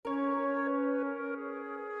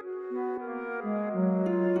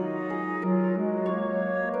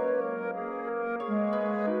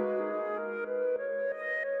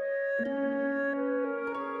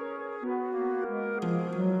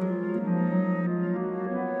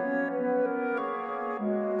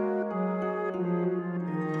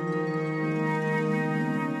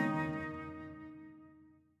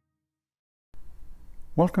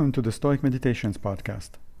Welcome to the Stoic Meditations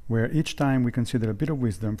podcast, where each time we consider a bit of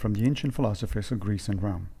wisdom from the ancient philosophers of Greece and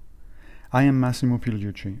Rome. I am Massimo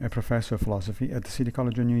Pigliucci, a professor of philosophy at the City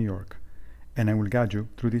College of New York, and I will guide you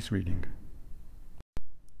through this reading.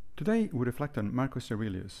 Today we reflect on Marcus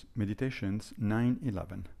Aurelius, Meditations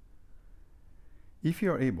 9:11. If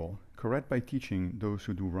you are able, correct by teaching those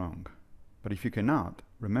who do wrong. But if you cannot,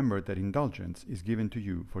 remember that indulgence is given to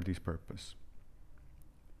you for this purpose.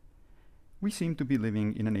 We seem to be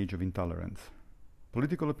living in an age of intolerance.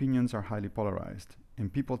 Political opinions are highly polarized,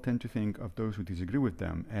 and people tend to think of those who disagree with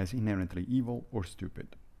them as inherently evil or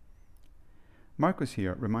stupid. Marcus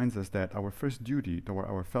here reminds us that our first duty toward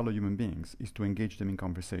our fellow human beings is to engage them in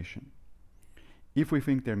conversation. If we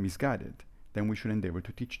think they're misguided, then we should endeavor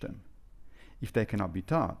to teach them. If they cannot be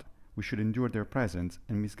taught, we should endure their presence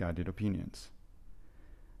and misguided opinions.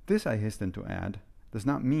 This, I hasten to add, does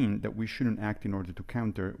not mean that we shouldn't act in order to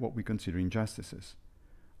counter what we consider injustices,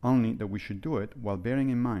 only that we should do it while bearing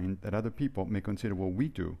in mind that other people may consider what we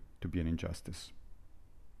do to be an injustice.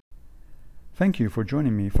 Thank you for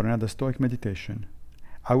joining me for another Stoic meditation.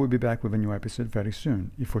 I will be back with a new episode very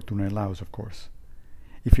soon, if Fortuna allows, of course.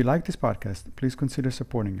 If you like this podcast, please consider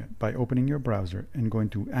supporting it by opening your browser and going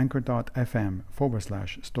to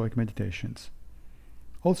anchor.fm/Stoic Meditations.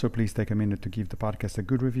 Also, please take a minute to give the podcast a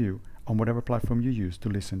good review on whatever platform you use to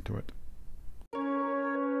listen to it.